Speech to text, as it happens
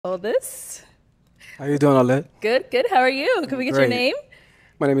All this. How you doing, Alette? Good, good. How are you? Can we get your Great. name?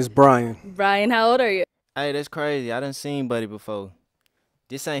 My name is Brian. Brian, how old are you? Hey, that's crazy. I done seen Buddy before.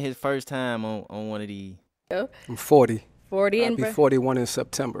 This ain't his first time on one of these. I'm 40. 40 I'll and be 41 in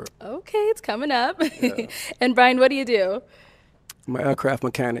September. Okay, it's coming up. Yeah. And Brian, what do you do? I'm an aircraft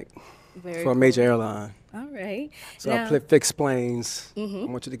mechanic Very for a major airline. All right. So Now, I fix planes. I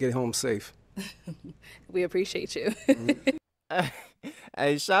want you to get home safe. we appreciate you.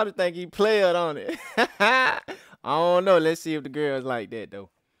 Hey, Shawty think he played on it. I don't know. Let's see if the girls like that though.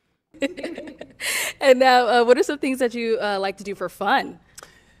 And now, what are some things that you like to do for fun?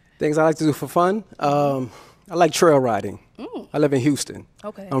 Things I like to do for fun. I like trail riding. I live in Houston.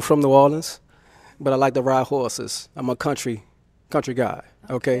 Okay. I'm from New Orleans, but I like to ride horses. I'm a country guy.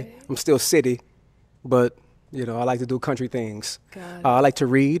 Okay. I'm still city, but I like to do country things. Got it. I like to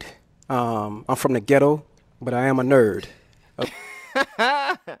read. I'm from the ghetto, but I am a nerd.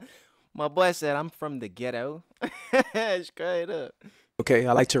 My boy said I'm from the ghetto. Straight up. Okay,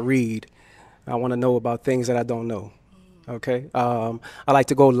 I like to read. I want to know about things that I don't know. Okay, I like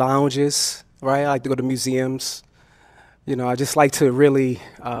to go lounges, right? I like to go to museums. I just like to really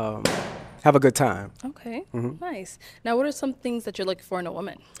have a good time. Okay, nice. Now, what are some things that you're looking for in a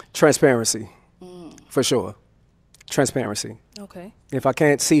woman? Transparency, for sure. Transparency. Okay. If I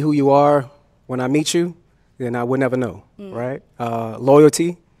can't see who you are when I meet you, then I would never know, right?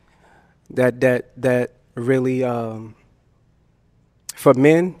 Loyalty. That really, for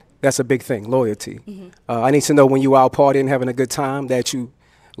men, that's a big thing. Loyalty. I need to know when you out partying, having a good time, that you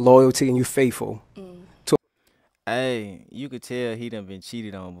loyalty and you faithful. Hey, you could tell he done been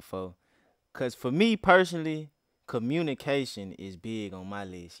cheated on before. Cause for me personally, communication is big on my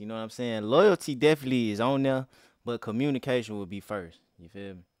list. You know what I'm saying? Loyalty definitely is on there, but communication would be first. You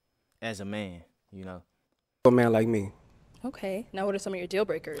feel me? As a man, you know. A man like me. Okay. Now, what are some of your deal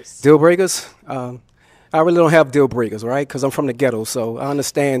breakers? Deal breakers? I really don't have deal breakers, right? Because I'm from the ghetto, so I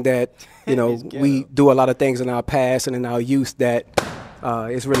understand that It's we ghetto. do a lot of things in our past and in our youth that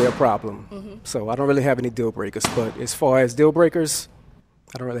is really a problem. So I don't really have any deal breakers. But as far as deal breakers,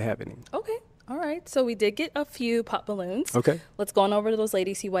 I don't really have any. Okay. All right. So we did get a few pop balloons. Okay. Let's go on over to those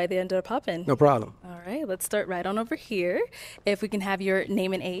ladies, see why they ended up popping. No problem. All right. Let's start right on over here. If we can have your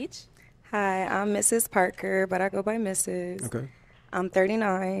name and age. Hi, I'm Mrs. Parker, but I go by Mrs. Okay. I'm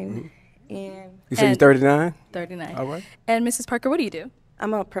 39, and You said you're And- 39? 39. All right. And Mrs. Parker, what do you do?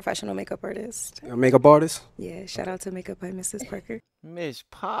 I'm a professional makeup artist. A makeup artist? Yeah, shout out to Makeup by Mrs. Parker. Miss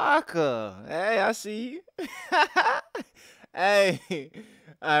Parker. Hey, I see you. Hey.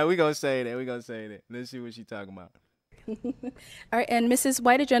 All right, we gonna say that. We gonna say that. Let's see what she talking about. All right. And Mrs.,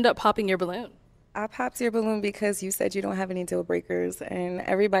 why did you end up popping your balloon? I popped your balloon because you said you don't have any deal breakers, and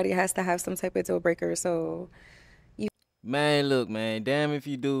everybody has to have some type of deal breaker. So, Man, look, man. Damn if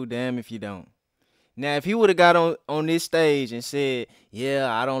you do, damn if you don't. Now, if he would have got on this stage and said, "Yeah,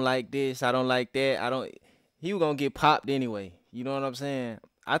 I don't like this, I don't like that, I don't," he was gonna get popped anyway. You know what I'm saying?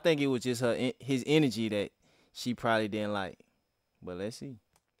 I think it was just his energy that she probably didn't like. But let's see.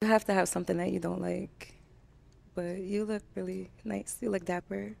 you have to have something that you don't like. But you look really nice. You look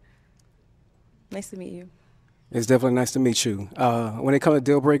dapper. Nice to meet you. It's definitely nice to meet you. When it comes to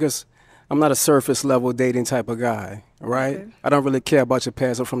deal breakers, I'm not a surface level dating type of guy, right? Okay. I don't really care about your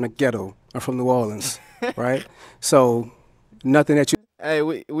past. I'm from the ghetto. I'm from New Orleans, right? So nothing that you Hey,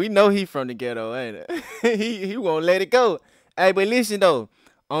 we know he from the ghetto, ain't it? he won't let it go. Hey, but listen though,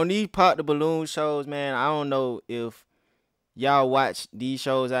 on these pop the balloon shows, man, I don't know if y'all watch these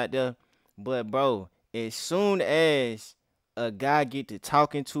shows out there, but bro, as soon as a guy get to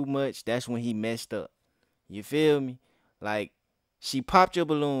talking too much, that's when he messed up. You feel me? Like she popped your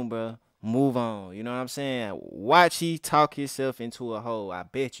balloon, bro. Move on. You know what I'm saying? Watch he talk himself into a hole. I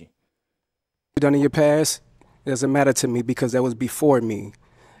bet you. done in your past, it doesn't matter to me because that was before me.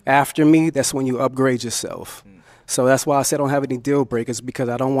 After me, that's when you upgrade yourself. So that's why I said I don't have any deal breakers because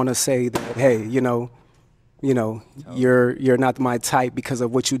I don't want to say that, hey, you're not my type because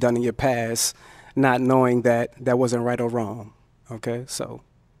of what you've done in your past, not knowing that that wasn't right or wrong. Okay, so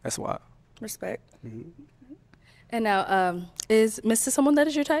that's why. Respect. And now, is Mr. someone that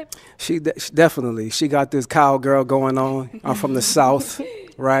is your type? She definitely, she got this cowgirl going on. I'm from the South,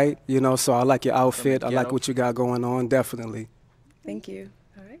 right? So I like your outfit. I like ghetto. what you got going on, definitely. Thank you.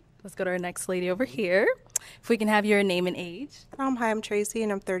 All right. Let's go to our next lady over here. If we can have your name and age. Hi, I'm Tracy,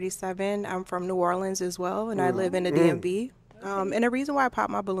 and I'm 37. I'm from New Orleans as well, and I live in the DMV. And the reason why I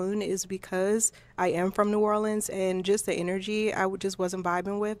popped my balloon is because I am from New Orleans, and just the energy just wasn't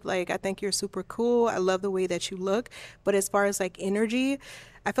vibing with. Like, I think you're super cool. I love the way that you look. But as far as like energy,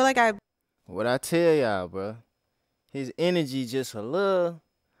 I feel like I What I tell y'all, bro, his energy just a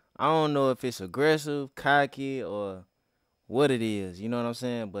I don't know if it's aggressive, cocky, or what it is. You know what I'm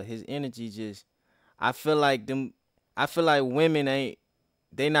saying? But his energy just, I feel like women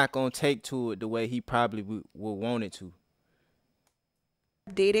they not gonna take to it the way he probably would want it to.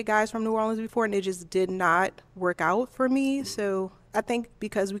 Dated guys from New Orleans before, and it just did not work out for me. So I think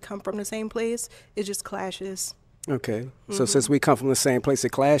because we come from the same place, it just clashes. Okay. So since we come from the same place, it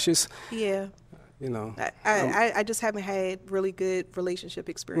clashes. Yeah. You know. I just haven't had really good relationship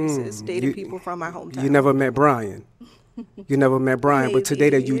experiences dating people from my hometown. You never met Brian. You never met Brian, but today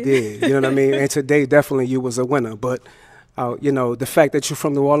that you did. You know what I mean? And today definitely you was a winner. But you know, the fact that you're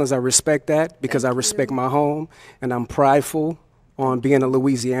from New Orleans, I respect that because I respect my home, and I'm prideful on being a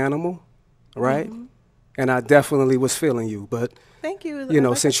Louisianian, right? And I definitely was feeling you. But thank you. You know,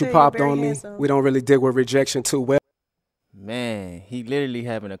 like since you you're popped very on me, handsome. we don't really deal with rejection too well. Man, he literally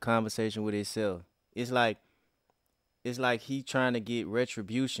having a conversation with himself. It's like he trying to get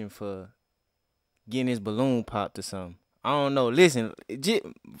retribution for getting his balloon popped or something. I don't know. Listen,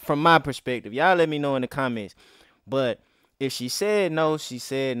 from my perspective, y'all let me know in the comments. But if she said no, she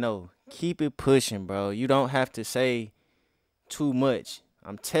said no. Keep it pushing, bro. You don't have to say too much.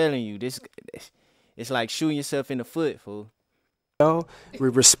 I'm telling you, it's like shooting yourself in the foot, fool. We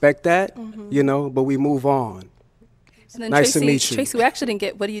respect that, you know, but we move on. And then Nice to Tracy, meet you. Tracy, we actually didn't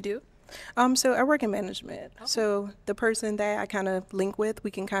get, what do you do? So I work in management. So the person that I kind of link with,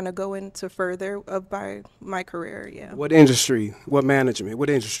 we can kind of go into further of my career. Yeah. What industry? What management? What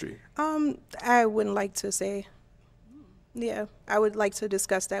industry? I wouldn't like to say. Yeah, I would like to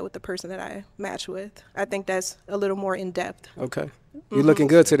discuss that with the person that I match with. I think that's a little more in depth. Okay. You're looking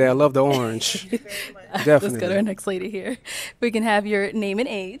good today. I love the orange. Let's go to Definitely. our next lady here. We can have your name and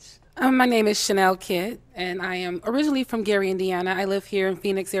age. My name is Chanel Kidd, and I am originally from Gary, Indiana. I live here in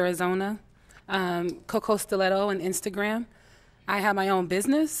Phoenix, Arizona. Coco Stiletto on Instagram. I have my own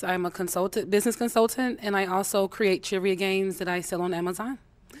business. I'm a business consultant, and I also create trivia games that I sell on Amazon.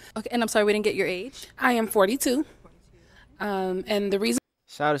 Okay, and I'm sorry, we didn't get your age. I am 42. And the reason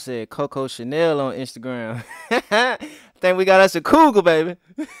Shawty said Coco Chanel on Instagram. Think we got us a cougar, baby.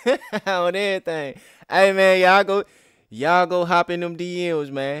 On everything. Hey man, y'all go hop in them DMs,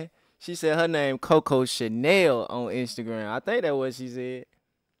 man. She said her name Coco Chanel on Instagram. I think that's what she said.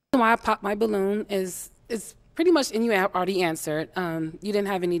 why I popped my balloon is pretty much, and you have already answered. You didn't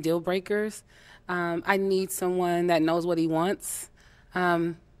have any deal breakers. I need someone that knows what he wants.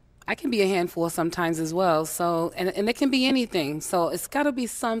 I can be a handful sometimes as well. So, and it can be anything. So it's got to be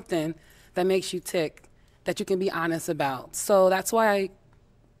something that makes you tick, that you can be honest about. So that's why I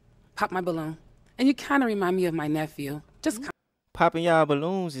popped my balloon. And you kind of remind me of my nephew. Just Popping y'all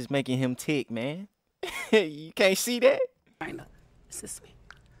balloons is making him tick, man. You can't see that? kind of. This is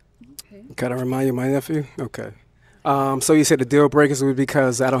me. Can I remind you of my nephew? Okay. So you said the deal breakers would be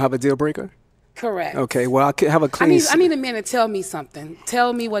because I don't have a deal breaker? Correct. Okay, well, I could have a clean... I need a man to tell me something.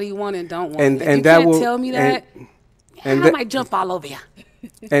 Tell me what he want and don't want. And If you that can't will- tell me that, and I that- might jump all over you.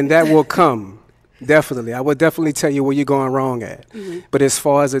 And that will come, definitely. I would definitely tell you where you're going wrong at. But as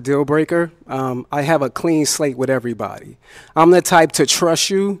far as a deal breaker, I have a clean slate with everybody. I'm the type to trust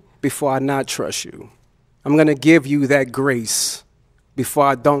you before I not trust you. I'm going to give you that grace before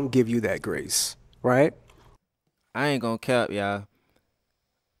I don't give you that grace, right? I ain't gonna cap, y'all.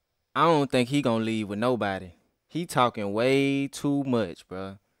 I don't think he gonna leave with nobody. He talking way too much,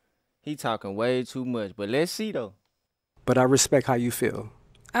 bruh. He talking way too much. But let's see, though. But I respect how you feel.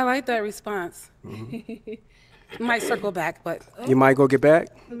 I like that response. Might circle back, but You might go get back?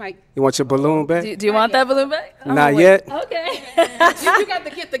 might. You want your balloon back? Do you want that balloon back? Not yet. Okay. You got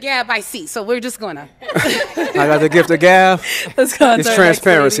to get the gab I see, so we're just gonna. I got the gift of gab. Let's go on to It's our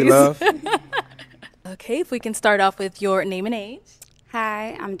transparency, next ladies. love. Okay, if we can start off with your name and age.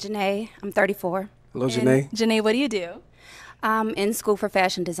 Hi, I'm Janae. I'm 34. Hello, Janae. Janae, what do you do? I'm in school for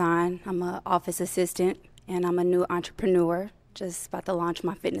fashion design. I'm an office assistant, and I'm a new entrepreneur. Just about to launch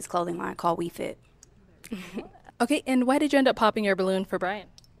my fitness clothing line called WeFit. Okay, and why did you end up popping your balloon for Brian?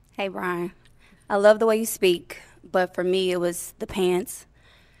 Hey, Brian. I love the way you speak, but for me, it was the pants.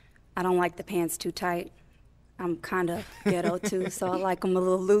 I don't like the pants too tight. I'm kind of ghetto, too, so I like them a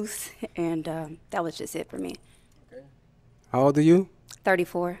little loose, and that was just it for me. How old are you?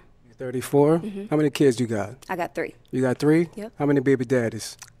 34. 34. How many kids you got? I got 3. You got 3? Yep. How many baby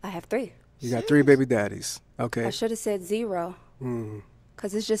daddies? I have 3. You got 3 baby daddies. Okay. I should have said 0,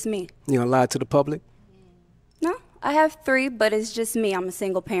 because it's just me. You gonna lie to the public? No, I have 3, but it's just me. I'm a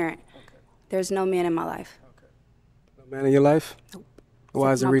single parent. There's no man in my life. No man in your life? Nope.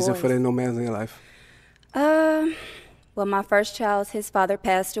 Why Except is the my reason boys. for there no man in your life? Well, my first child, his father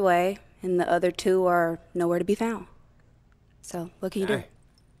passed away, and the other 2 are nowhere to be found. So, what can you do?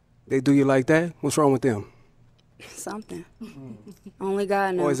 They do you like that? What's wrong with them? Something. Only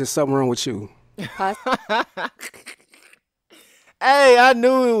God knows. Or is there something wrong with you? Poss- Hey, I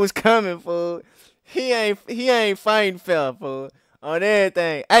knew it was coming, fool. He ain't fighting fair, fool, on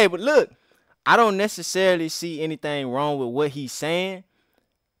everything. Hey, but look, I don't necessarily see anything wrong with what he's saying.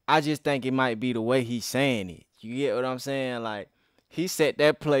 I just think it might be the way he's saying it. You get what I'm saying? Like, he set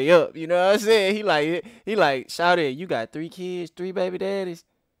that play up. You know what I'm saying? He like, shout it, you got 3 kids, 3 baby daddies.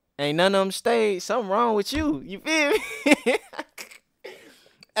 Ain't none of them stayed. Something wrong with you. You feel me?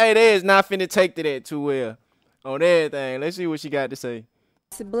 Hey, they is not finna take to that too well on everything. Let's see what she got to say.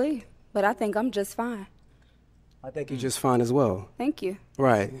 Possibly, but I think I'm just fine. I think you're just fine as well. Thank you.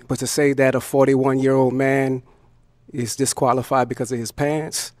 Right. But to say that a 41-year-old man is disqualified because of his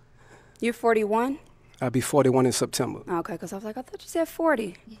pants, You're 41? I'll be 41 in September. Okay, because I was like, I thought you said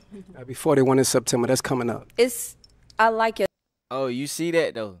 40. I'll be 41 in September. That's coming up. I like your Oh, you see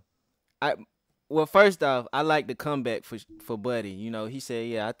that though? Well, first off, I like the comeback for Buddy. You know, he said,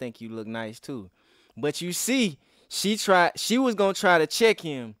 "Yeah, I think you look nice too." But you see, she was gonna try to check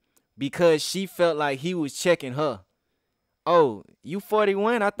him because she felt like he was checking her. Oh, you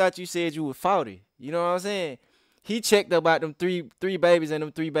 41? I thought you said you were 40. You know what I'm saying? He checked about them three babies and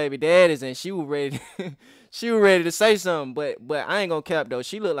them 3 baby daddies, and she was ready. She was ready to say something, but I ain't gonna cap though.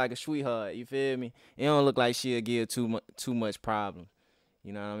 She looked like a sweetheart. You feel me? It don't look like she'll give too much problem.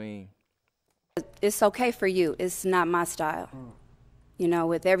 You know what I mean? it's okay for you. It's not my style. You know,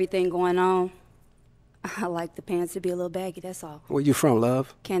 with everything going on, I like the pants to be a little baggy, that's all. Where you from,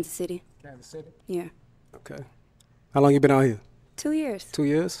 love? Kansas City. Kansas City. Yeah. Okay. How long you been out here? 2 years. 2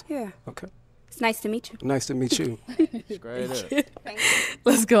 years? Yeah. Okay. It's nice to meet you. Nice to meet you. Straight up.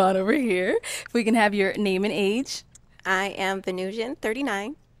 Let's go on over here. If we can have your name and age. I am Venusian,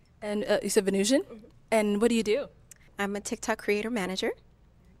 39. And you said Venusian? And what do you do? I'm a TikTok creator manager.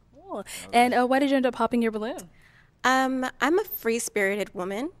 Cool. And why did you end up popping your balloon? I'm a free-spirited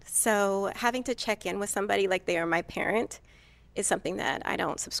woman, so having to check in with somebody like they are my parent is something that I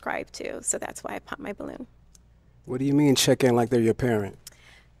don't subscribe to, so that's why I pop my balloon. What do you mean check in like they're your parent?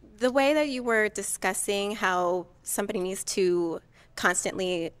 The way that you were discussing how somebody needs to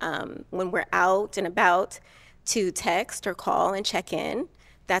constantly, when we're out and about, to text or call and check in,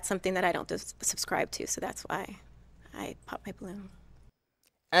 that's something that I don't subscribe to, so that's why I pop my balloon.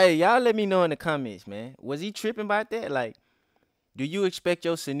 Hey, y'all let me know in the comments, man. Was he tripping about that? Like, do you expect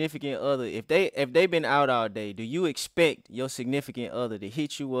your significant other, if they been out all day, do you expect your significant other to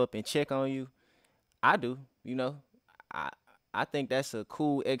hit you up and check on you? I do, you know. I think that's a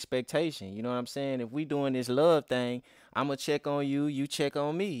cool expectation. You know what I'm saying? If we doing this love thing, I'm going to check on you, you check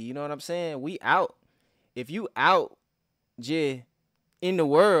on me. You know what I'm saying? We out. If you out just in the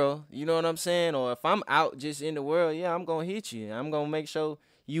world, you know what I'm saying? Or if I'm out just in the world, yeah, I'm going to hit you. I'm going to make sure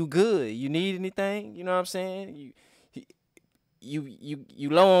you good. You need anything? You know what I'm saying? You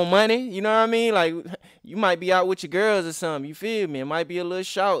low on money? You know what I mean? Like, you might be out with your girls or something. You feel me? It might be a little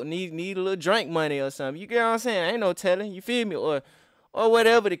short. Need a little drink money or something. You get what I'm saying? Ain't no telling. You feel me? Or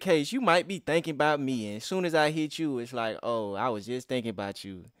whatever the case. You might be thinking about me. And as soon as I hit you, it's like, oh, I was just thinking about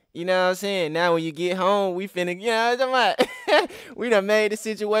you. You know what I'm saying? Now when you get home, we finna, you know what I'm talking about? We done made the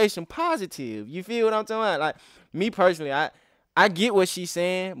situation positive. You feel what I'm talking about? Like, me personally, I get what she's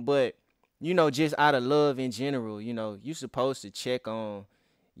saying, but, you know, just out of love in general, you know, you supposed to check on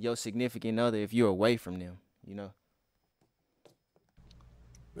your significant other if you're away from them, you know?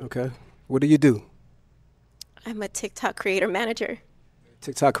 Okay. What do you do? I'm a TikTok creator manager.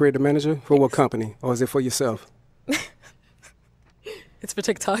 TikTok creator manager? For what company? Or is it for yourself? It's for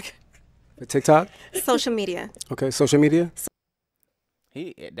TikTok. For TikTok? Social media. Okay, social media?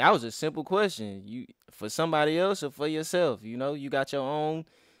 That was a simple question. You for somebody else or for yourself, you know? You got your own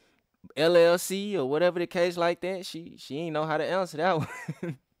LLC or whatever the case like that. She ain't know how to answer that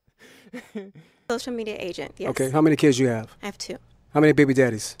one. Social media agent, yes. Okay, how many kids you have? I have 2. How many baby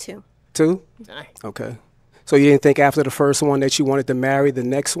daddies? 2. 2? Dang. Okay. So you didn't think after the first one that you wanted to marry the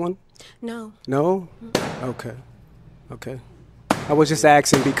next one? No. No? Okay. Okay. I was just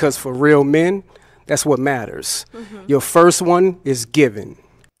asking because for real men, that's what matters. Your first one is given.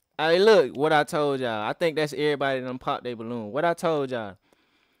 Hey, look, what I told y'all. I think that's everybody that done popped their balloon. What I told y'all.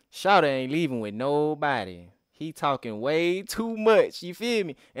 Shawty ain't leaving with nobody. He talking way too much. You feel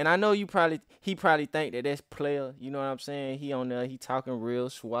me? And I know he probably think that that's player. You know what I'm saying? He on there, he talking real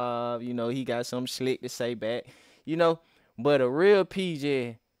suave. You know, he got something slick to say back. You know, but a real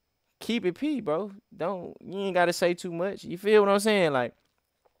PJ, keep it P, bro. You ain't got to say too much. You feel what I'm saying? Like,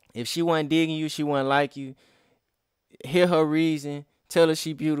 if she wasn't digging you, she wasn't like you, hear her reason, tell her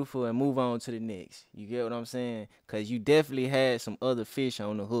she beautiful and move on to the next. You get what I'm saying? Because you definitely had some other fish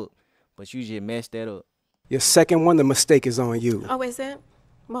on the hook, but you just messed that up. Your second one, the mistake is on you. Oh, is it?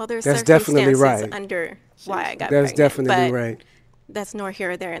 Well, there's That's definitely circumstances right. under why I got That's pregnant, definitely but right. that's nor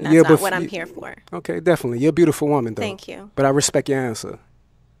here or there, and that's Yeah, not but what I'm you- here for. Okay, definitely. You're a beautiful woman, though. Thank you. But I respect your answer.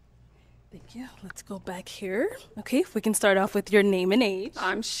 Thank you. Let's go back here. Okay, if we can start off with your name and age.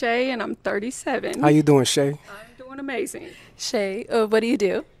 I'm Shay, and I'm 37. How you doing, Shay? I'm doing amazing. Shay, what do you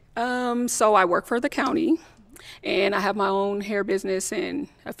do? So I work for the county, and I have my own hair business and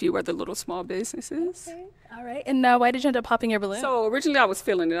a few other little small businesses. All right. And now, why did you end up popping your balloon? So originally I was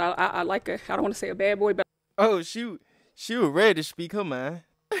feeling it. I like I don't want to say a bad boy, but Oh, she was ready to speak her mind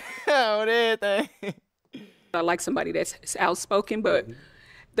on everything. I like somebody that's outspoken. But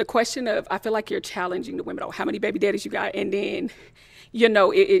the question of, I feel like you're challenging the women. Oh, how many baby daddies you got? And then,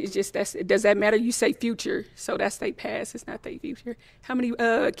 it's just, does that matter? You say future, so that's their past. It's not their future. How many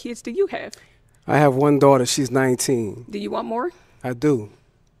kids do you have? I have one daughter. She's 19. Do you want more? I do.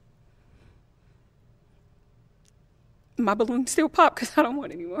 My balloon still pop because I don't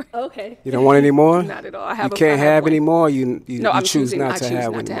want any more. Okay. You don't want any more? Not at all. I You have. can't I have one. any more. You No, you I'm choose choosing. not I to choose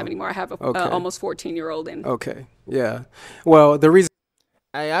have not any to have more. any more. I have a Okay. almost 14-year-old, and Okay. Yeah. Well, the reason.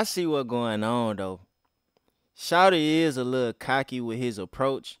 Hey, I see what's going on though. Shawty is a little cocky with his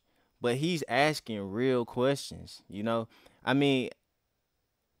approach, but he's asking real questions. I mean,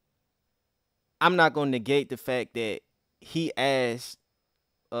 I'm not gonna negate the fact that he asked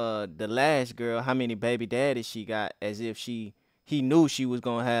the last girl how many baby daddies she got, as if he knew she was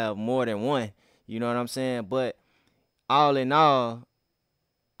gonna have more than one. You know what I'm saying? But all in all,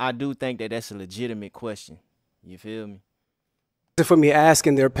 I do think that that's a legitimate question. You feel me? For me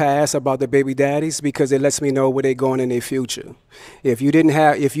asking their past about their baby daddies, because it lets me know where they're going in their future. If you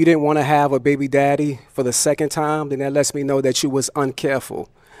didn't want to have a baby daddy for the second time, then that lets me know that you was uncareful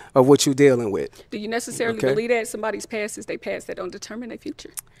of what you're dealing with. do you necessarily Okay. believe that somebody's past is their past that don't determine their future?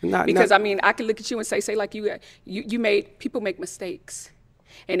 Not- Because not- I mean, I can look at you and say like you made people make mistakes.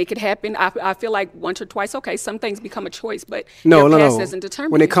 And it could happen. I feel like once or twice, okay, some things become a choice, but No, your no, past no. doesn't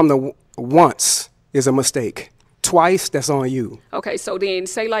determine When it you. come to once is a mistake. Twice, that's on you. Okay, so then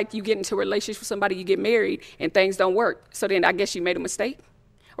say like you get into a relationship with somebody, you get married, and things don't work. So then I guess you made a mistake,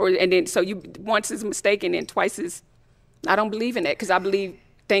 and then so you once is a mistake, and then twice is. I don't believe in that because I believe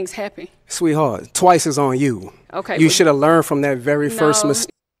things happen. Sweetheart, twice is on you. Okay, You but- should have learned from that very first No.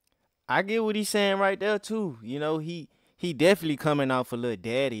 mistake. I get what he's saying right there too. He definitely coming off a little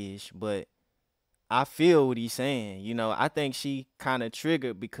daddy-ish, but I feel what he's saying. I think she kind of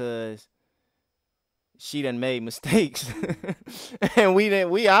triggered because she done made mistakes, and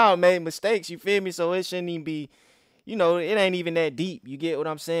we all made mistakes. You feel me? So it shouldn't even be, it ain't even that deep. You get what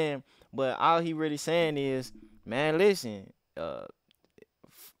I'm saying? But all he really saying is, man, listen.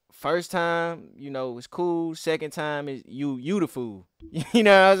 First time, it's cool. Second time is you the fool. You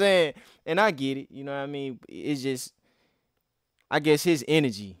know what I'm saying? And I get it. You know what I mean? It's just, I guess his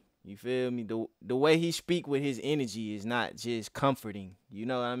energy. You feel me? The way he speak with his energy is not just comforting. You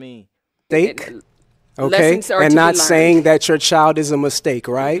know what I mean? Mistake. Okay, Lessons are and to be not learned. saying that your child is a mistake,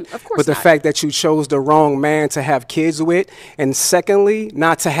 right? Of course But the not. fact that you chose the wrong man to have kids with, and secondly,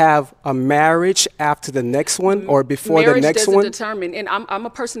 not to have a marriage after the next one or before Marriage the next doesn't one. determine, and I'm a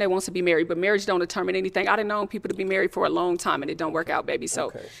person that wants to be married, but marriage don't determine anything. I done known people to be married for a long time and it don't work out, baby.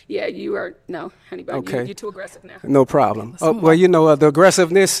 So yeah, you are no, honey, bun, Okay. you're too aggressive now. No problem. Well, the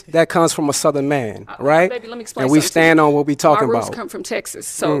aggressiveness that comes from a Southern man, right? Baby, let me explain. And we something to stand you. on what we talking My roots about. come from Texas,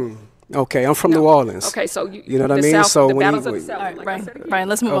 so. Okay, I'm from New Orleans. Okay, so You know what I the mean? South, So the when battles you- of the South. All right, like I Brian. said again. Brian,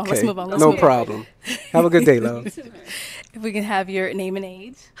 let's move on. Let's Okay, move on. Let's no move on. problem. Have a good day, love. If we can have your name and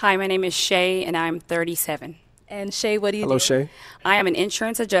age. Hi, my name is Shay, and I'm 37. And Shay, what do you Hello, do? Shay. I am an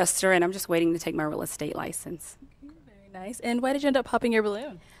insurance adjuster, and I'm just waiting to take my real estate license. Very nice. And why did you end up popping your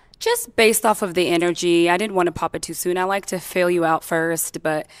balloon? Just based off of the energy, I didn't want to pop it too soon. I like to feel you out first,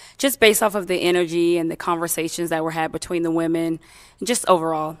 but just based off of the energy and the conversations that were had between the women, and just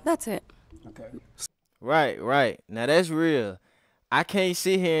overall, that's it. Right. Now that's real. I can't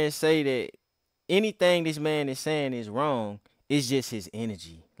sit here and say that anything this man is saying is wrong. It's just his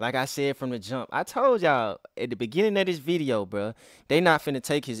energy. Like I said from the jump, I told y'all at the beginning of this video, bro, they not finna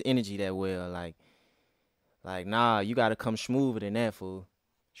take his energy that well. Like nah, you gotta come smoother than that, fool.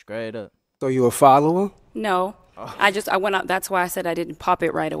 Straight up. So you a follower? No, I went out. That's why I said I didn't pop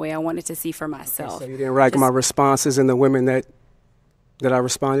it right away. I wanted to see for myself. So you didn't like my responses and the women that I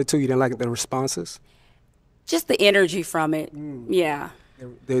responded to? You didn't like the responses? Just the energy from it. Yeah.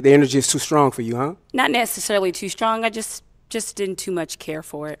 The energy is too strong for you, huh? Not necessarily too strong. I just didn't too much care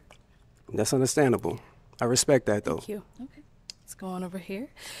for it. That's understandable. I respect that, though. Thank you. Let's go on over here.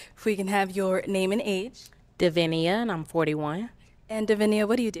 If we can have your name and age. Davinia, and I'm 41. And Davinia,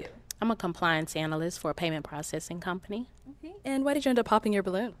 what do you do? I'm a compliance analyst for a payment processing company. Okay. And why did you end up popping your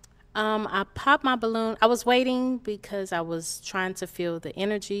balloon? I popped my balloon. I was waiting because I was trying to feel the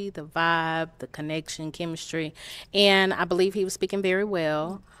energy, the vibe, the connection, chemistry. And I believe he was speaking very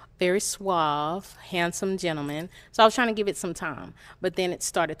well, very suave, handsome gentleman. So I was trying to give it some time. But then it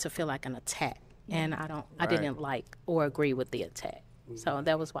started to feel like an attack. And I didn't like or agree with the attack. So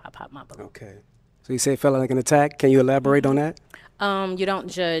that was why I popped my balloon. Okay. So you say it felt like an attack. Can you elaborate on that? You don't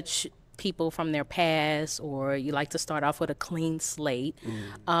judge people from their past, or you like to start off with a clean slate.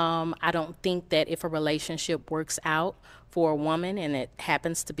 I don't think that if a relationship works out for a woman and it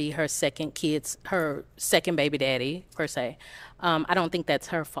happens to be her second baby daddy, per se, I don't think that's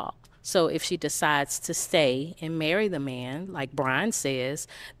her fault. So if she decides to stay and marry the man, like Brian says,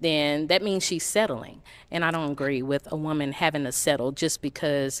 then that means she's settling. And I don't agree with a woman having to settle just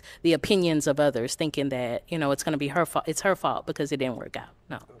because the opinions of others thinking that, it's going to be her fault. It's her fault because it didn't work out.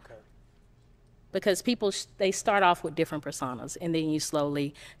 No. Okay. Because people, they start off with different personas, and then you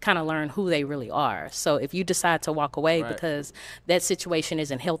slowly kind of learn who they really are. So if you decide to walk away because that situation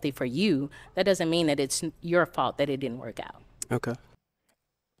isn't healthy for you, that doesn't mean that it's your fault that it didn't work out. Okay.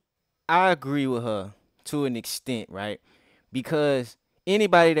 I agree with her to an extent, right? Because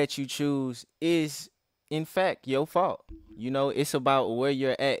anybody that you choose is, in fact, your fault. It's about where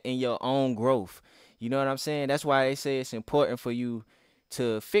you're at in your own growth. You know what I'm saying? That's why they say it's important for you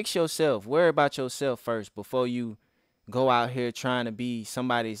to fix yourself, worry about yourself first before you go out here trying to be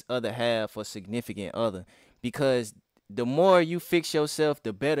somebody's other half or significant other. Because the more you fix yourself,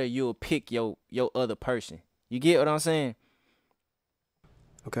 the better you'll pick your other person. You get what I'm saying?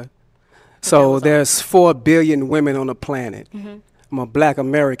 Okay. So there's 4 billion women on the planet. I'm a black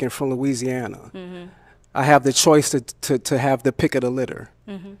American from Louisiana. I have the choice to have the pick of the litter.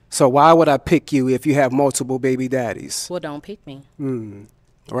 So why would I pick you if you have multiple baby daddies? Well, don't pick me.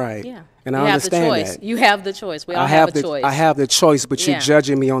 Right. Yeah. And you I have understand the choice. that. You have the choice. We all have a choice. I have the choice, but Yeah. you're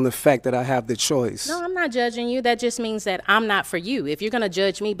judging me on the fact that I have the choice. No, I'm not judging you. That just means that I'm not for you. If you're going to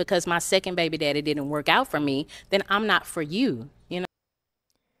judge me because my second baby daddy didn't work out for me, then I'm not for you.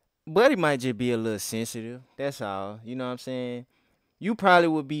 Buddy might just be a little sensitive. That's all. You know what I'm saying? You probably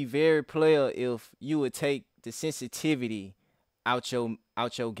would be very player if you would take the sensitivity out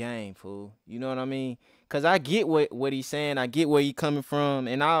your game, fool. You know what I mean? Cause I get what he's saying. I get where he coming from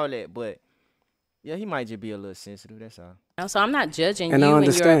and all that, but yeah, he might just be a little sensitive. That's all. So I'm not judging And you I and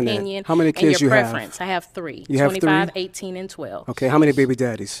your understand that. opinion How many kids and your you have? preference. I have 3. You have 25, 3? 18, and 12. Okay, how many baby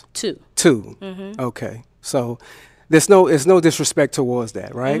daddies? 2. 2. Okay, so there's no disrespect towards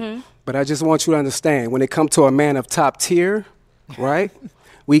that, right? But I just want you to understand, when it comes to a man of top tier, right,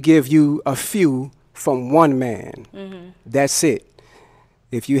 we give you a few from one man. That's it.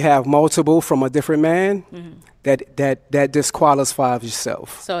 If you have multiple from a different man, that disqualifies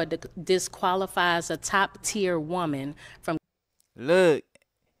yourself. So it disqualifies a top tier woman from. Look,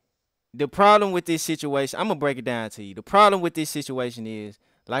 the problem with this situation, I'm going to break it down to you. The problem with this situation is,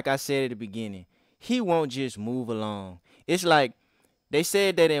 like I said at the beginning, he won't just move along. It's like they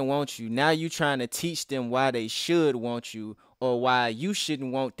said they didn't want you. Now you trying to teach them why they should want you or why you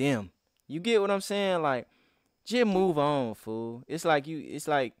shouldn't want them. You get what I'm saying? Like, just move on, fool. It's like you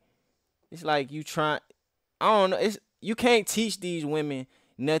trying, I don't know. You can't teach these women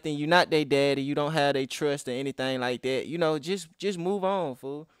nothing. You're not their daddy. You don't have their trust or anything like that. Just move on,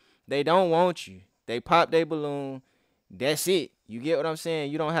 fool. They don't want you. They pop their balloon. That's it. You get what I'm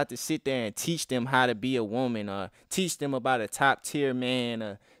saying? You don't have to sit there and teach them how to be a woman or teach them about a top tier man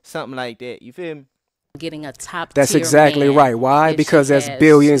or something like that. You feel me? Getting a top That's tier exactly man right. Why? if Because she there's has-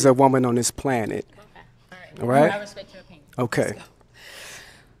 billions of women on this planet. All right? I respect your opinion. Okay.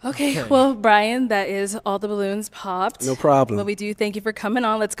 Okay, well, Brian, that is all the balloons popped. No problem. But we do thank you for coming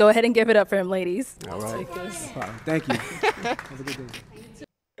on. Let's go ahead and give it up for him, ladies. All right. Take this. Thank you. Have a good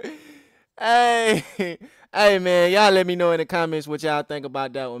day. Hey, man, y'all let me know in the comments what y'all think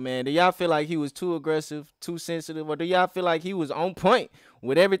about that one, man. Do y'all feel like he was too aggressive, too sensitive, or do y'all feel like he was on point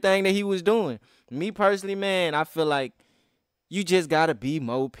with everything that he was doing? Me personally, man, I feel like you just gotta be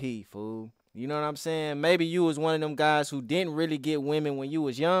Mo P, fool. You know what I'm saying? Maybe you was one of them guys who didn't really get women when you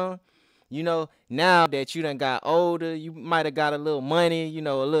was young. Now that you done got older, you might have got a little money, a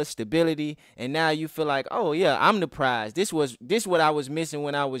little stability, and now you feel like, oh yeah, I'm the prize. This what I was missing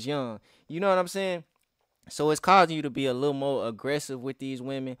when I was young. You know what I'm saying? So it's causing you to be a little more aggressive with these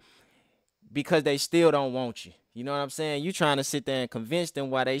women because they still don't want you. You know what I'm saying? You trying to sit there and convince them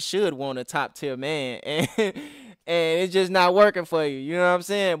why they should want a top tier man, and it's just not working for you. You know what I'm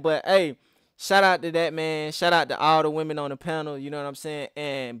saying? But hey, shout out to that, man. Shout out to all the women on the panel, you know what I'm saying?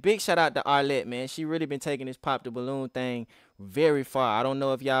 And big shout out to Arlette, man. She really been taking this pop the balloon thing very far. I don't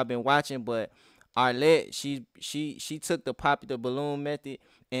know if y'all been watching, but Arlette, she took the pop the balloon method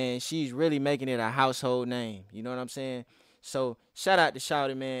and she's really making it a household name. You know what I'm saying? So shout out to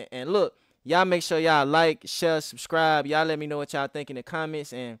Shawty, man. And look, y'all make sure y'all like, share, subscribe. Y'all let me know what y'all think in the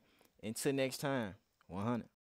comments. And until next time, 100.